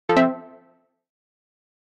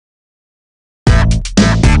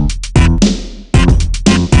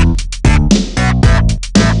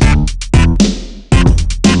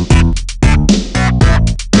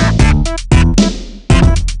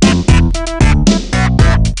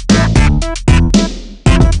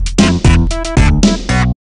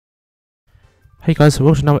Hey guys,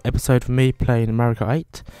 welcome to another episode of me playing Mario Kart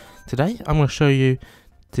 8. Today I'm going to show you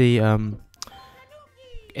the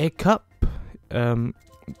Egg Cup,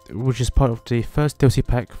 which is part of the first DLC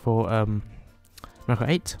pack for Mario Kart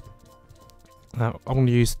 8. Now I'm going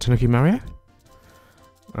to use Tanuki Mario.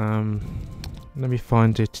 Let me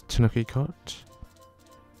find it, Tanuki Kart.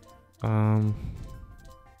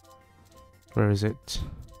 Where is it?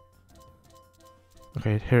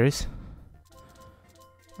 Okay, here it is.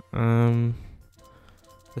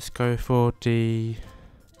 Let's go for the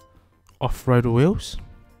off-road wheels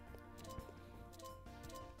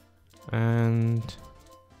and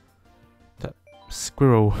that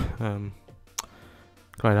squirrel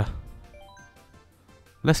glider.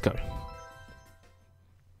 Let's go.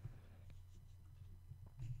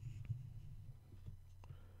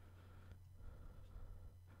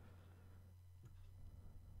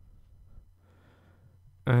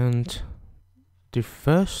 And the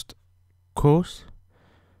first course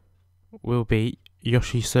will be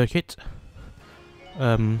Yoshi Circuit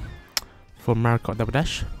from Mario Kart Double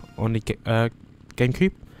Dash on the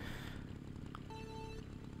GameCube.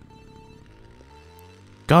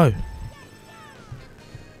 Go!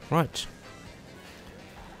 Right.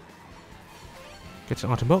 Get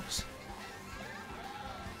an item box.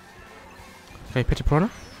 Okay, Petty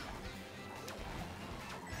Piranha.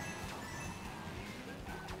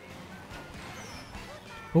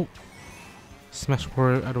 Oh, Smash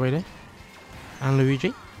Wario out of the way there. And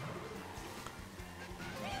Luigi.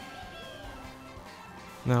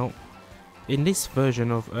 Now, in this version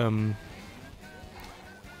of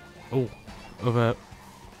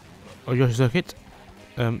Yoshi Circuit,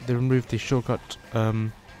 they removed the shortcut.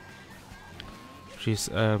 Which is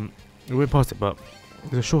we went past it, but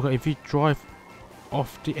there's a shortcut. If you drive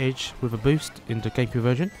off the edge with a boost in the GameCube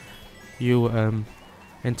version, you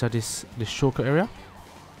enter this shortcut area.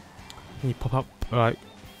 And you pop up like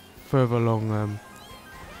further along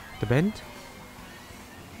the bend.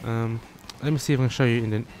 Let me see if I can show you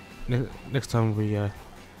in the next time we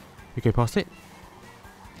go past it.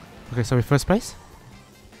 Okay, so we're first place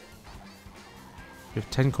with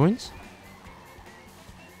 10 coins.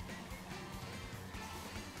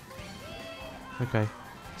 Okay,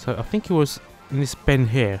 so I think it was in this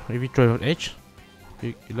bend here. If you drove on the edge,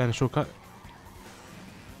 you land a shortcut.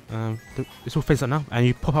 It's all fenced up now, and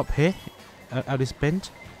you pop up here out this bend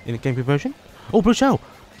in the GameCube version. Oh, blue shell!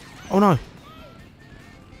 Oh no!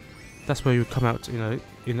 That's where you would come out, you know,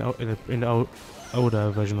 in the older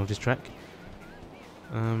version of this track.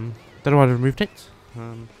 Don't know why they removed it.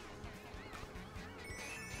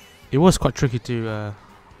 It was quite tricky to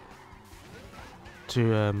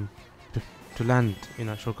land in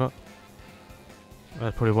that shortcut.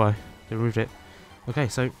 Probably why they removed it. Okay,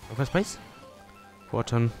 so first place.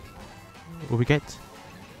 What will we get?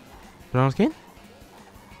 Banana skin?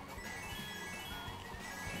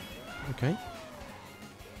 Okay.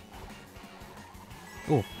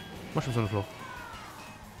 Oh, mushrooms on the floor.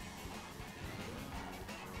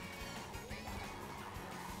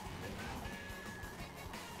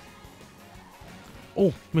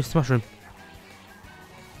 Oh, missed the mushroom.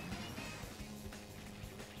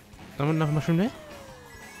 Another mushroom there.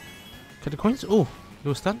 Get the coins. Oh,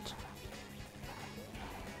 little stunt.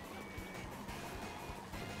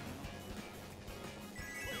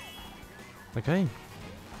 Okay.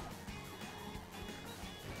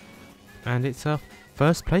 And it's a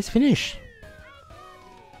first place finish.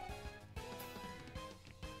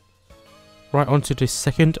 Right, on to the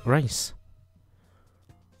second race.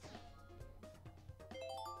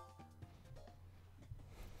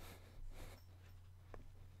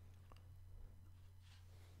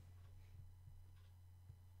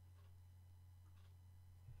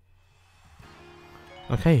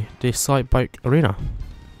 Okay, the side bike arena.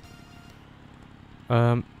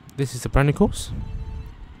 This is the brand new course.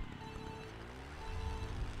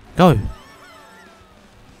 Go!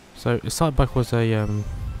 So the side bike was a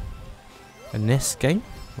NES game,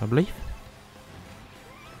 I believe.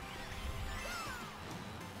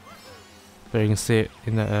 But you can see it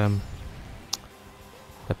in the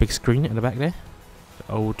big screen at the back there.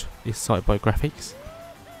 The old side bike graphics.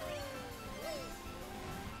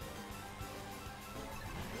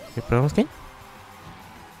 Okay, banana skin.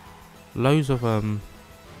 Loads of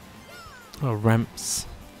ramps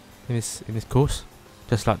in this course,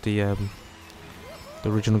 just like the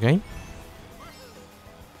original game.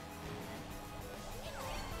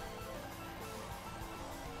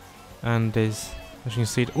 And there's, as you can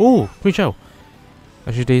see, oh, green shell.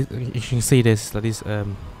 As you can see, there's like these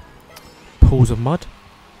pools of mud,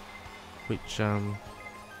 which in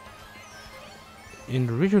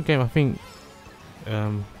the original game I think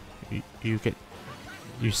you get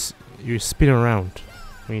you spin around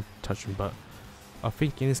when you touch them, but I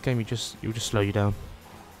think in this game it will just slow you down.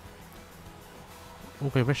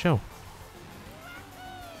 Okay, red shell.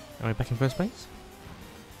 Am I back in first place?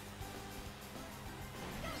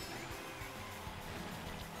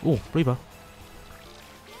 Oh, Reaper.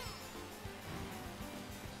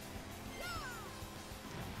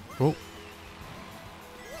 Oh.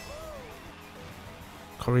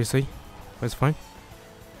 Can't really see. That's fine.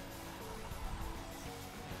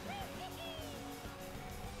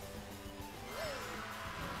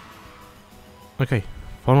 Okay,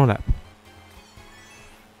 final lap.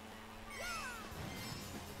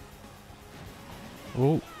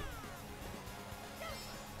 Oh.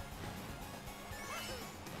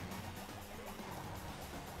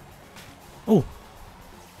 Oh.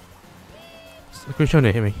 The green shell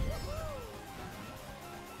hit me.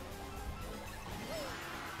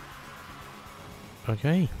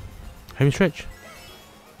 Okay. Home stretch.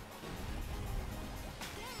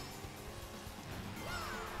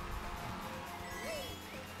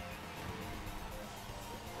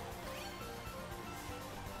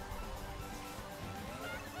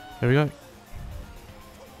 There we go.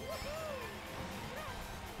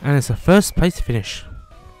 And it's a first place finish.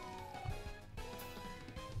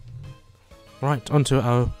 Right, on to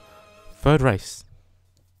our third race.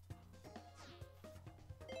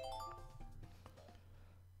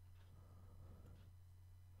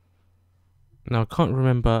 Now I can't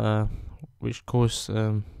remember which course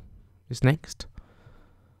is next.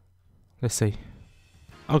 Let's see.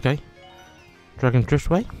 Okay. Dragon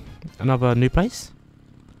Driftway. Another new place.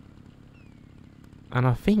 And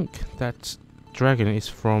I think that dragon is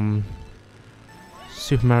from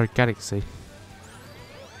Super Mario Galaxy.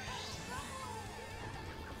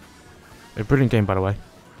 A brilliant game, by the way.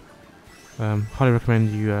 Highly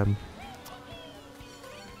recommend you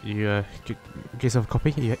get yourself a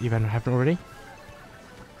copy if you haven't already.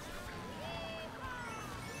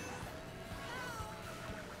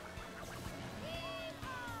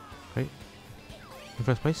 Okay, in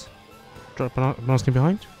first place. Drop banana skin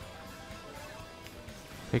behind.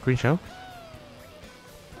 Okay, green shell.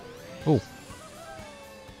 Oh.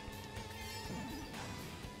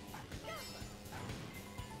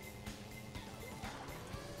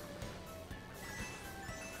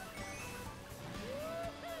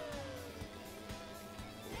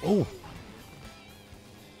 Oh.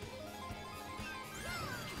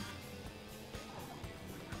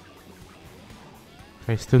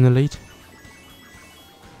 Okay, still in the lead.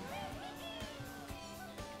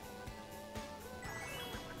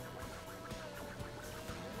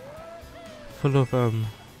 Full of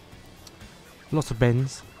lots of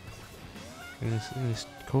bends in this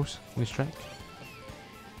course, in this track.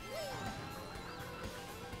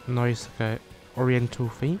 Nice, oriental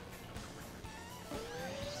theme.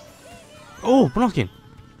 Oh, blocking!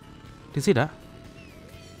 Did you see that?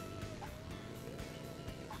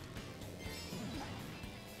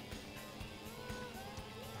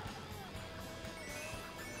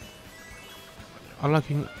 I'm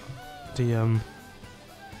liking the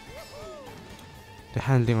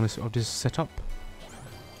handling on this setup.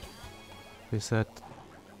 This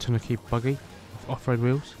Tanuki buggy with off-road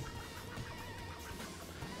wheels.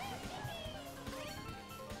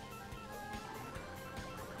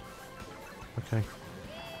 Okay.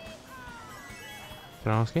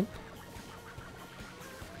 They're asking.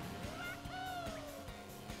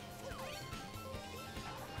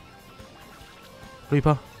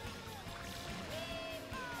 Reaper.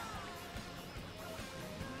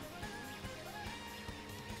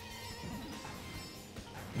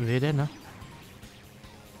 We're there now.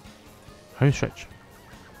 Home stretch.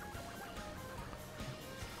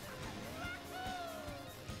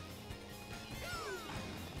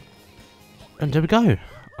 And there we go.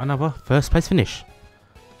 Another first place finish.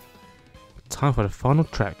 Time for the final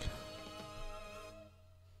track.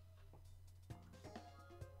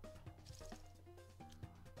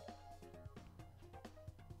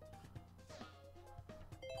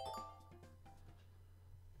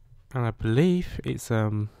 And I believe it's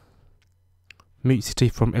Mute City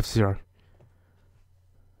from F-Zero.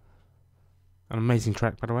 An amazing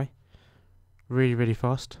track, by the way. Really, really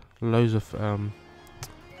fast. Loads of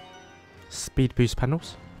speed boost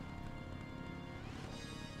panels.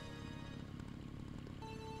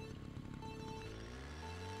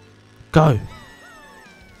 Go!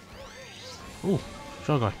 Ooh,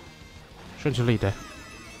 Shy Guy. Straight to lead there.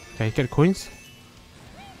 Okay, get the coins.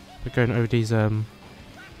 We're going over these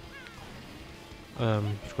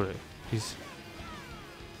what's called it? These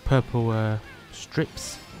purple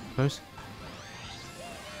strips, I suppose.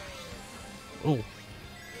 Oh.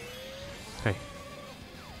 Okay.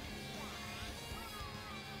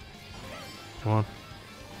 Come on.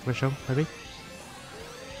 Rachel, maybe?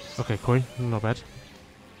 Okay, coin, not bad.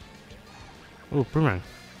 Oh, boomerang.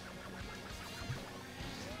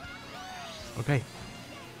 Okay.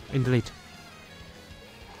 In the lead.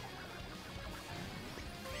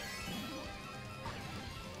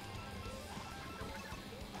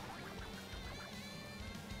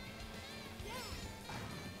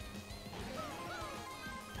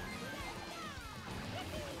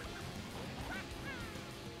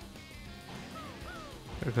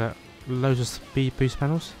 Look at that. Loads of speed boost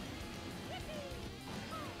panels.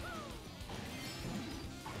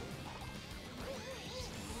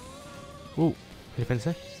 Ooh, hit a fence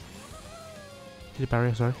there. Hit a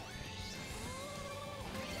barrier, sorry.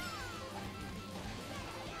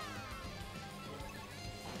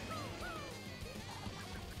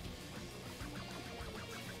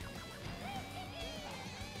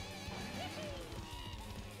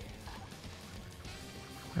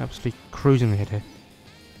 Absolutely cruising ahead here.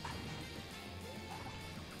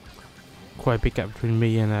 Quite a big gap between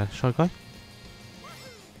me and Shy Guy.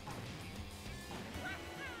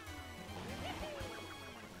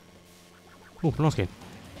 Oh, banana skin.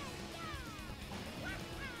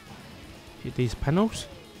 Hit these panels.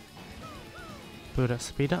 Build that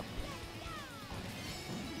speed up.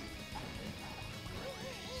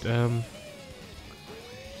 You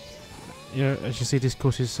know, as you see, this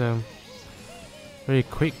course is very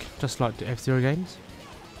quick, just like the F-Zero games.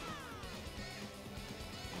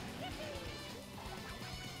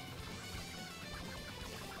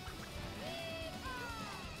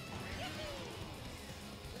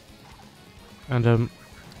 And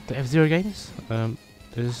the F-Zero games,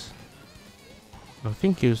 is, I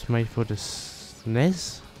think it was made for the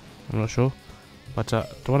SNES, I'm not sure, but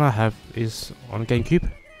the one I have is on GameCube.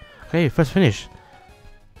 Okay, first finish.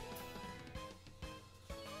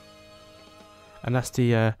 And that's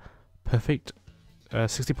the perfect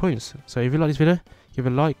 60 points. So if you like this video, give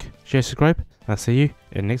it a like, share, subscribe, and I'll see you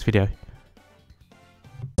in the next video.